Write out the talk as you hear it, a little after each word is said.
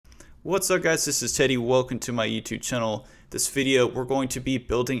What's up guys, this is Teddy. Welcome to my YouTube channel. This video we're going to be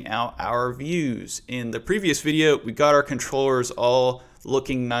building out our views. In the previous video we got our controllers all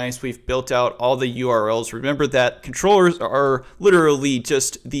looking nice. We've built out all the URLs. Remember that controllers are literally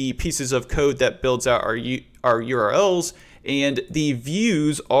just the pieces of code that builds out our URLs, and the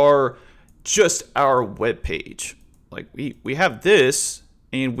views are just our web page. Like we have this,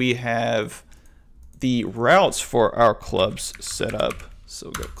 and we have the routes for our clubs set up. So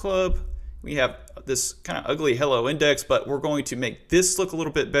we'll go club. We have this kind of ugly hello index, but we're going to make this look a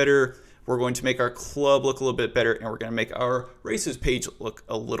little bit better. We're going to make our club look a little bit better, and we're going to make our races page look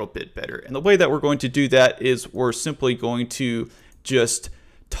a little bit better. And the way that we're going to do that is we're simply going to just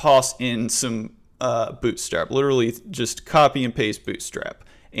toss in some Bootstrap, literally just copy and paste Bootstrap.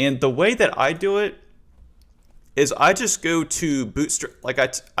 And the way that I do it is I just go to Bootstrap, like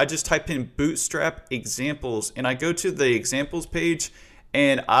I just type in Bootstrap examples, and I go to the examples page,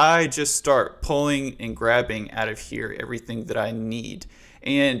 and I just start pulling and grabbing out of here everything that I need.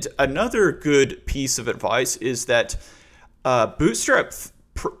 And another good piece of advice is that Bootstrap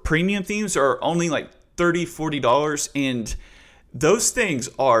premium themes are only like $30–40, and those things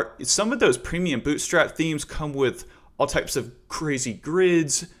are, some of those premium Bootstrap themes come with all types of crazy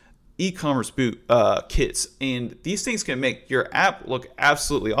grids, e-commerce boot kits, and these things can make your app look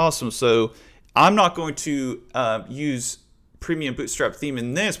absolutely awesome. So I'm not going to use premium Bootstrap theme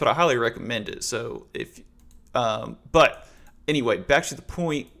in this, but I highly recommend it. So if but anyway, back to the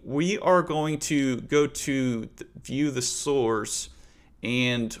point, we are going to go to view the source,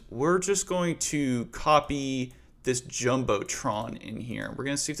 and we're just going to copy this Jumbotron in here. We're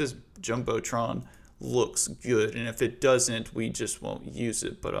going to see if this Jumbotron looks good, and if it doesn't, we just won't use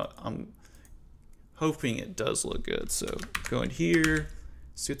it, but I'm hoping it does look good. So go in here,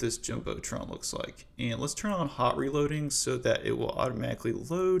 see what this Jumbotron looks like, and let's turn on hot reloading so that it will automatically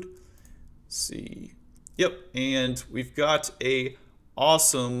load. Let's see, yep, and we've got a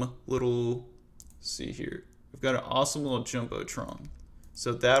awesome little, see here, we've got an awesome little Jumbotron.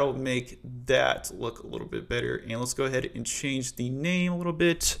 So that'll make that look a little bit better, and let's go ahead and change the name a little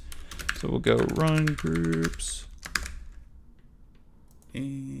bit. So we'll go run groups,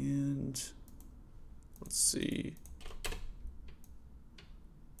 and let's see.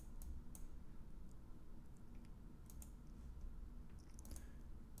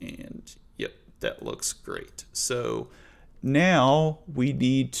 And yep, that looks great. So now we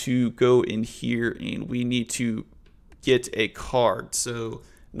need to go in here and we need to get a card. So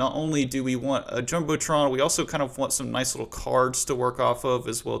not only do we want a Jumbotron, we also kind of want some nice little cards to work off of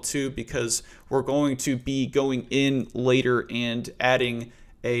as well too, because we're going to be going in later and adding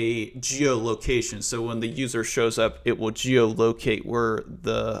a geolocation. So when the user shows up, it will geolocate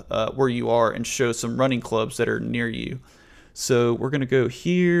where you are and show some running clubs that are near you. So we're going to go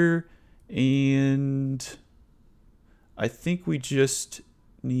here, and I think we just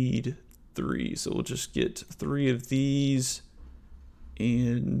need 3. So we'll just get 3 of these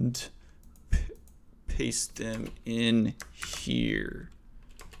and paste them in here.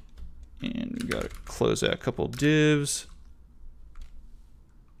 And we got to close out a couple divs.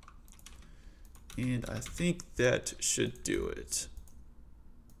 And I think that should do it.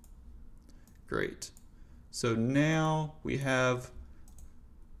 Great. So now we have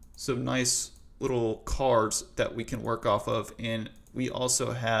some nice little cards that we can work off of, and we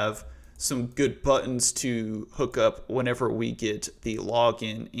also have some good buttons to hook up whenever we get the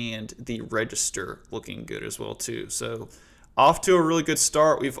login and the register looking good as well too. So off to a really good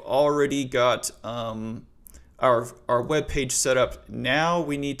start. We've already got our web page set up. Now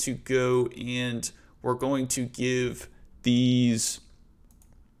we need to go, and we're going to give these.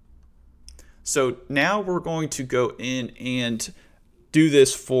 So now we're going to go in and do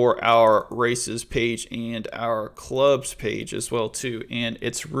this for our races page and our clubs page as well too. And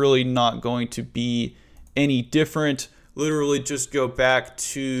it's really not going to be any different. Literally just go back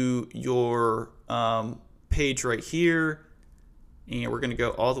to your page right here, and we're going to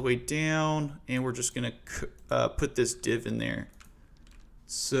go all the way down, and we're just going to put this div in there.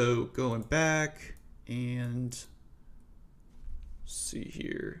 So going back, and see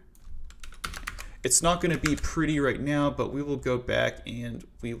here. It's not going to be pretty right now, but we will go back and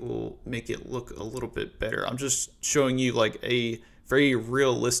we will make it look a little bit better. I'm just showing you like a very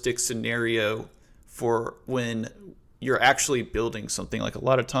realistic scenario for when you're actually building something. Like a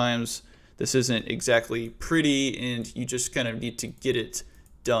lot of times this isn't exactly pretty, and you just kind of need to get it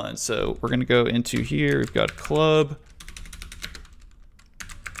done. So we're going to go into here. We've got club,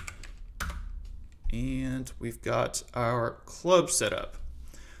 and we've got our club set up.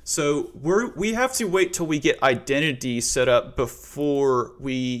 So we have to wait till we get identity set up before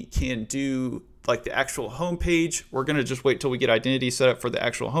we can do like the actual homepage. We're going to just wait till we get identity set up for the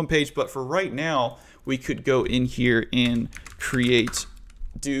actual homepage. But for right now, we could go in here and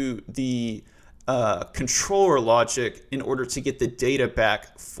do the controller logic in order to get the data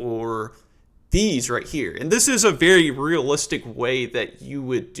back for these right here. And this is a very realistic way that you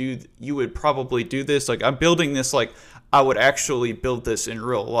would probably do this. Like, I'm building this like I would actually build this in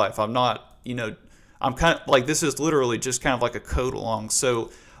real life. I'm not, I'm kind of like, this is literally just kind of like a code along.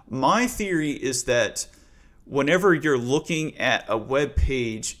 So my theory is that whenever you're looking at a web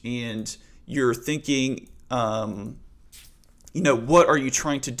page and you're thinking, what are you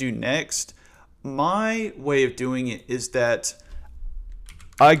trying to do next? My way of doing it is that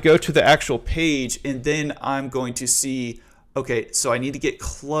I go to the actual page and then I'm going to see, okay, so I need to get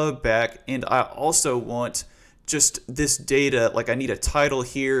club back, and I also want just this data, like I need a title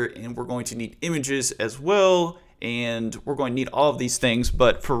here, and we're going to need images as well, and we're going to need all of these things.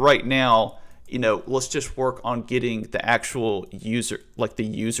 But for right now, let's just work on getting the actual user, like the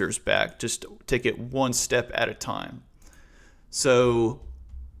users back. Just take it one step at a time. So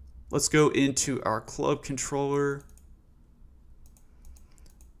let's go into our club controller.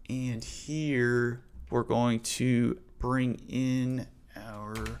 And here we're going to bring in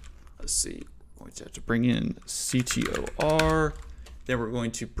our, let's see, we're going to have to bring in CTOR. Then we're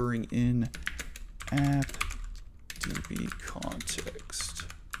going to bring in app DB context,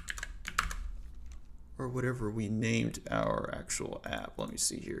 or whatever we named our actual app. Let me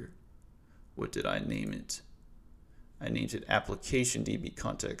see here. What did I name it? I named it application DB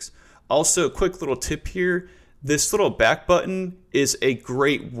context. Also, quick little tip here. This little back button is a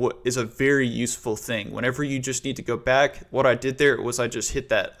very useful thing. Whenever you just need to go back, what I did there was I just hit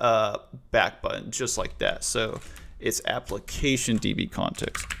that back button just like that. So it's application DB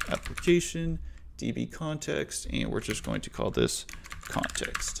context, application DB context, and we're just going to call this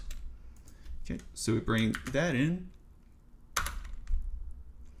context. Okay, so we bring that in.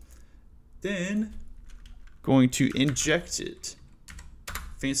 Then going to inject it.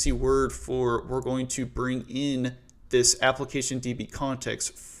 Fancy word for we're going to bring in this application DB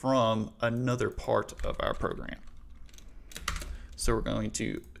context from another part of our program. So we're going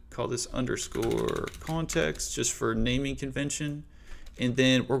to call this underscore context just for naming convention. And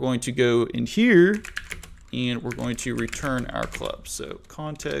then we're going to go in here and we're going to return our clubs. So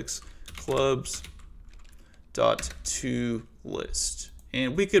context clubs dot to list.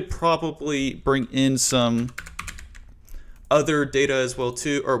 And we could probably bring in some other data as well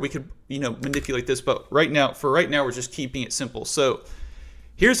too, or we could manipulate this, but for right now we're just keeping it simple. So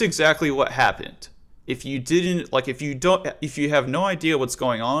here's exactly what happened. If you have no idea what's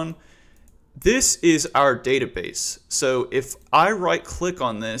going on, this is our database. So if I right click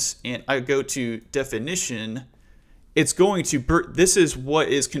on this and I go to definition, it's going to, this is what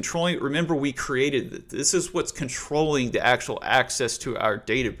is controlling, remember we created it. This is what's controlling the actual access to our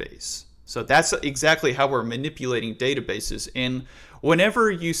database. So that's exactly how we're manipulating databases. And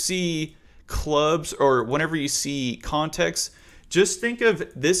whenever you see clubs or whenever you see context, just think of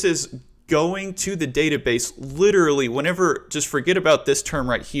this as going to the database literally just forget about this term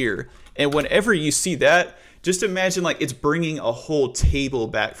right here. And whenever you see that, just imagine like it's bringing a whole table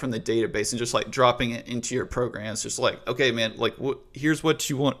back from the database and just like dropping it into your program. It's just like, okay, man, like here's what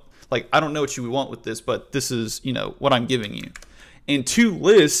you want. Like, I don't know what you want with this, but this is, what I'm giving you. And to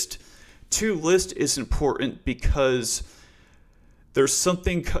list is important because there's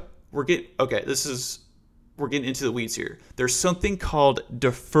something we're getting into the weeds here. There's something called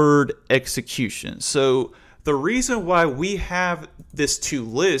deferred execution. So the reason why we have this to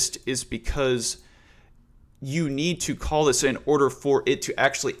list is because you need to call this in order for it to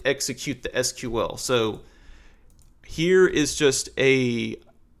actually execute the SQL. So here is just a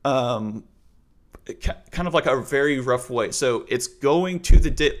kind of like a very rough way. So it's going to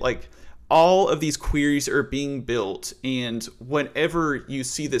all of these queries are being built, and whenever you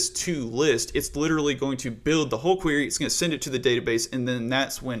see this to list, it's literally going to build the whole query, it's going to send it to the database, and then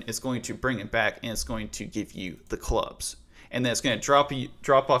that's when it's going to bring it back and it's going to give you the clubs. And then it's going to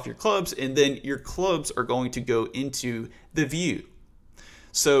drop off your clubs, and then your clubs are going to go into the view.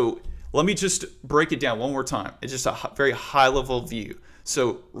 So let me just break it down one more time. It's just a very high level view.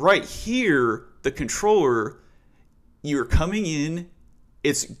 So right here, the controller, you're coming in,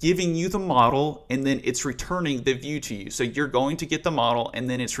 it's giving you the model, and then it's returning the view to you. So you're going to get the model, and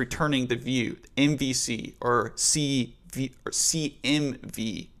then it's returning the view, MVC or CV or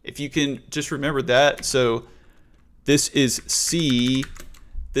CMV. If you can just remember that. So this is C,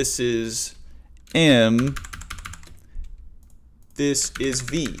 this is M, this is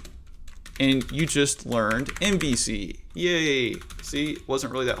V. And you just learned MVC. Yay! See, it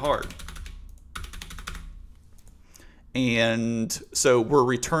wasn't really that hard. And so we're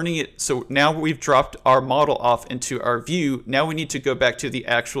returning it. So now we've dropped our model off into our view. Now we need to go back to the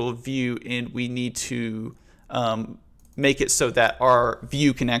actual view, and we need to make it so that our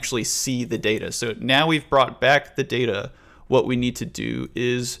view can actually see the data. So now we've brought back the data. What we need to do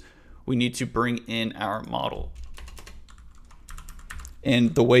is we need to bring in our model.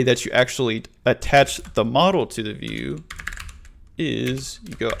 And the way that you actually attach the model to the view is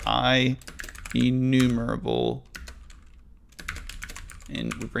you go enumerable,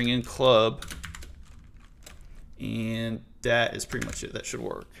 and we bring in club, and that is pretty much it. That should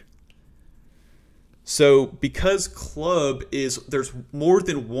work. So because club is, there's more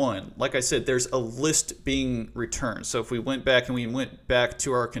than one, like I said, there's a list being returned. So if we went back and we went back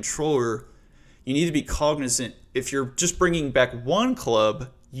to our controller, you need to be cognizant, if you're just bringing back one club,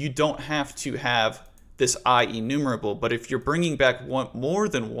 you don't have to have this enumerable. But if you're bringing back more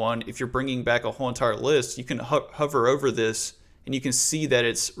than one, if you're bringing back a whole entire list, you can hover over this and you can see that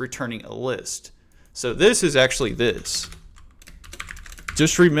it's returning a list. So this is actually this.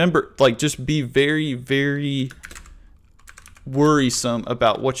 Just remember, like, just be very, very worrisome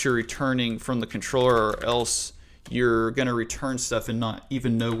about what you're returning from the controller, or else you're going to return stuff and not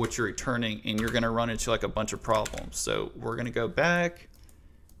even know what you're returning, and you're going to run into like a bunch of problems. So we're going to go back,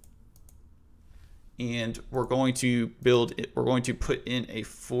 and we're going to build it. We're going to put in a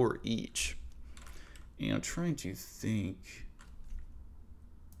for each. And I'm trying to think.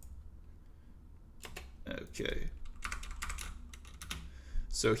 Okay.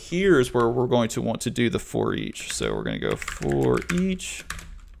 So here's where we're going to want to do the for each. So we're going to go for each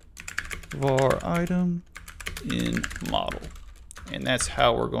var item in model. And that's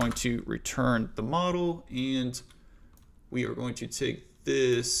how we're going to return the model. And we are going to take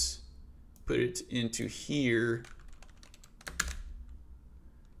this, put it into here,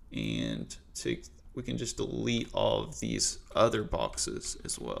 and we can just delete all of these other boxes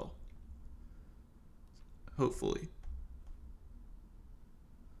as well. Hopefully.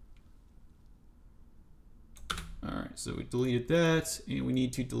 All right, so we deleted that, and we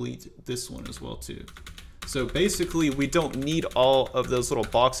need to delete this one as well too. So basically we don't need all of those little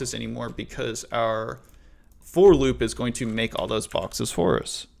boxes anymore, because our for loop is going to make all those boxes for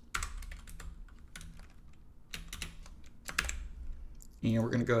us. And we're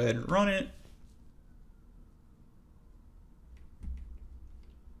going to go ahead and run it.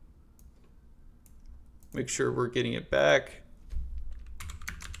 Make sure we're getting it back.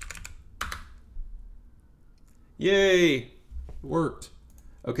 Yay, it worked.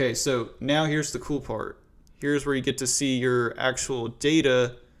 Okay, so now here's the cool part. Here's where you get to see your actual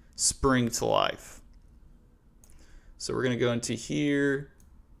data spring to life. So we're going to go into here,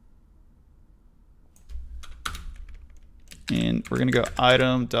 and we're going to go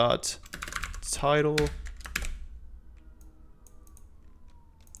item.title.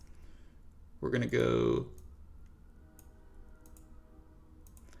 We're going to go,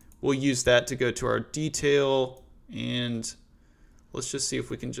 we'll use that to go to our detail, and let's just see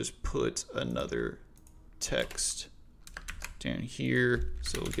if we can just put another text down here.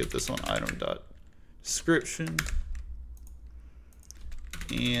 So we'll give this one item.description,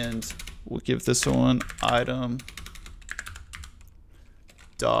 and we'll give this one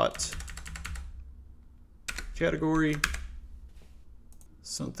item.category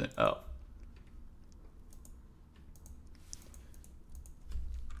something. Oh.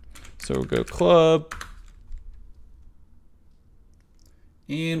 So we'll go club,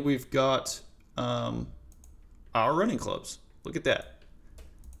 and we've got our running clubs. Look at that.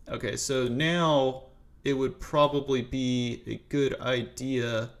 Okay, so now it would probably be a good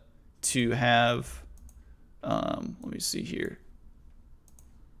idea to have, let me see here,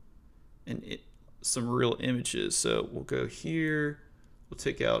 some real images. So we'll go here, we'll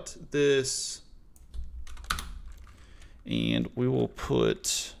take out this, and we will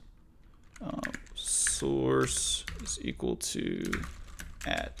put source is equal to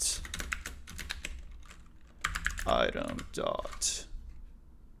at item dot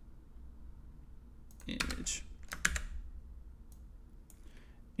image,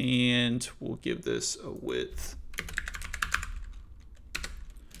 and we'll give this a width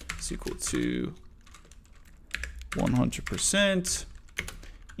is equal to 100%,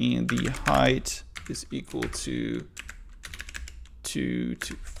 and the height is equal to 2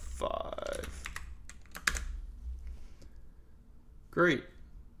 to 5. Great.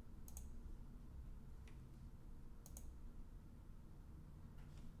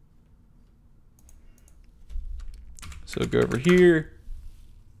 So go over here.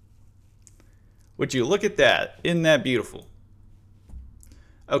 Would you look at that? Isn't that beautiful?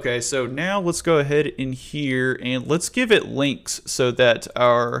 Okay, so now let's go ahead in here and let's give it links so that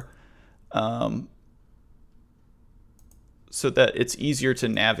our so that it's easier to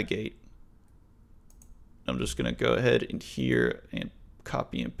navigate. I'm just gonna go ahead in here and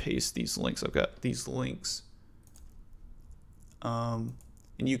copy and paste these links. I've got these links, and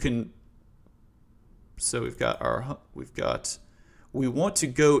you can. So we want to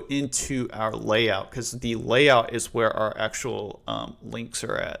go into our layout because the layout is where our actual links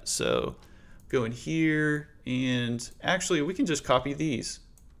are at. So go in here, and actually we can just copy these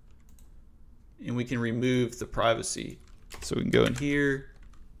and we can remove the privacy. So we can go in here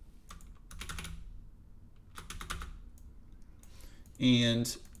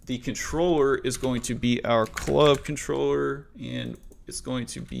and the controller is going to be our club controller, and it's going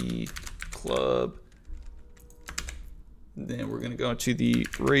to be club. Then we're going to go to the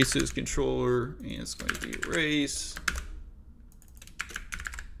races controller, and it's going to be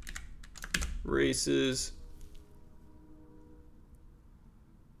races.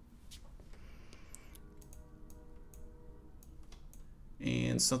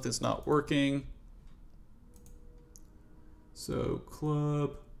 And something's not working. So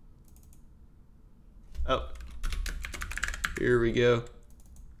club. Oh, here we go.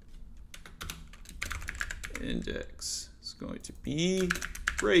 Index is going to be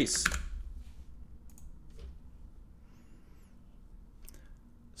race.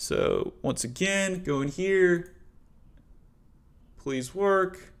 So once again, go in here. Please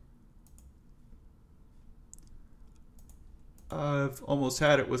work. I've almost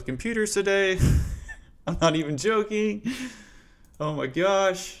had it with computers today. I'm not even joking. Oh my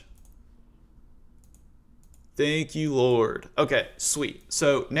gosh. Thank you, Lord. Okay, sweet.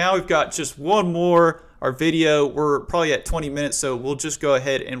 So now we've got just one more. Our video, we're probably at 20 minutes, so we'll just go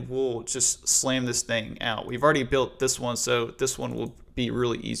ahead and we'll just slam this thing out. We've already built this one, so this one will be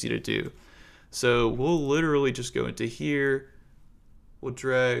really easy to do. So we'll literally just go into here. We'll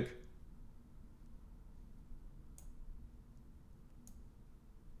drag.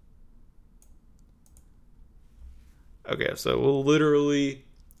 Okay, so we'll literally,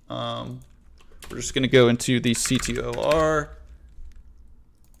 we're just gonna go into the CTOR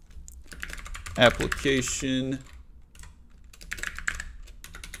application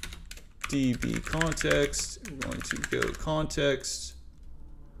DB context. We're going to go context.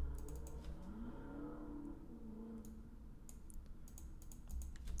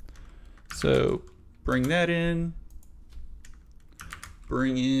 So bring that in,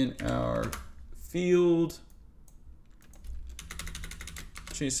 bring in our field.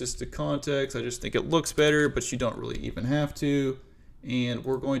 Change this to context. I just think it looks better, but you don't really even have to. And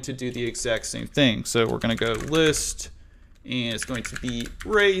we're going to do the exact same thing. So we're going to go list, and it's going to be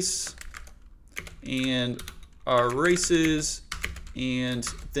race, and our races, and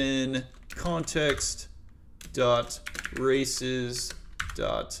then context dot races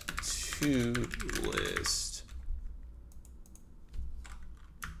dot to list.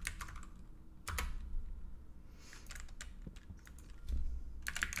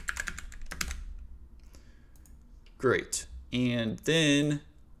 Great. And then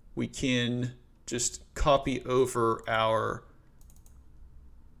we can just copy over our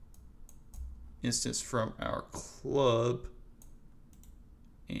instance from our club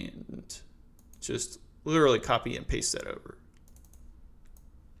and just literally copy and paste that over.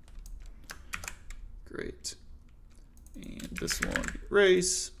 Great. And this one,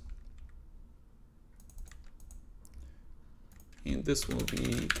 race. And this one will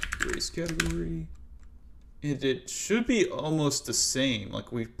be race category. And it should be almost the same.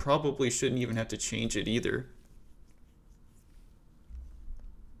 Like, we probably shouldn't even have to change it either.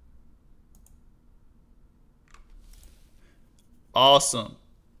 Awesome.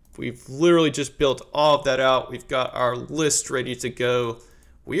 We've literally just built all of that out. We've got our list ready to go.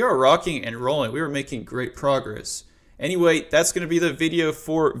 We are rocking and rolling. We are making great progress. Anyway, that's going to be the video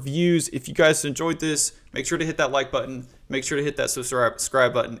for views. If you guys enjoyed this, make sure to hit that like button. Make sure to hit that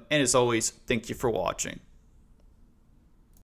subscribe button. And as always, thank you for watching.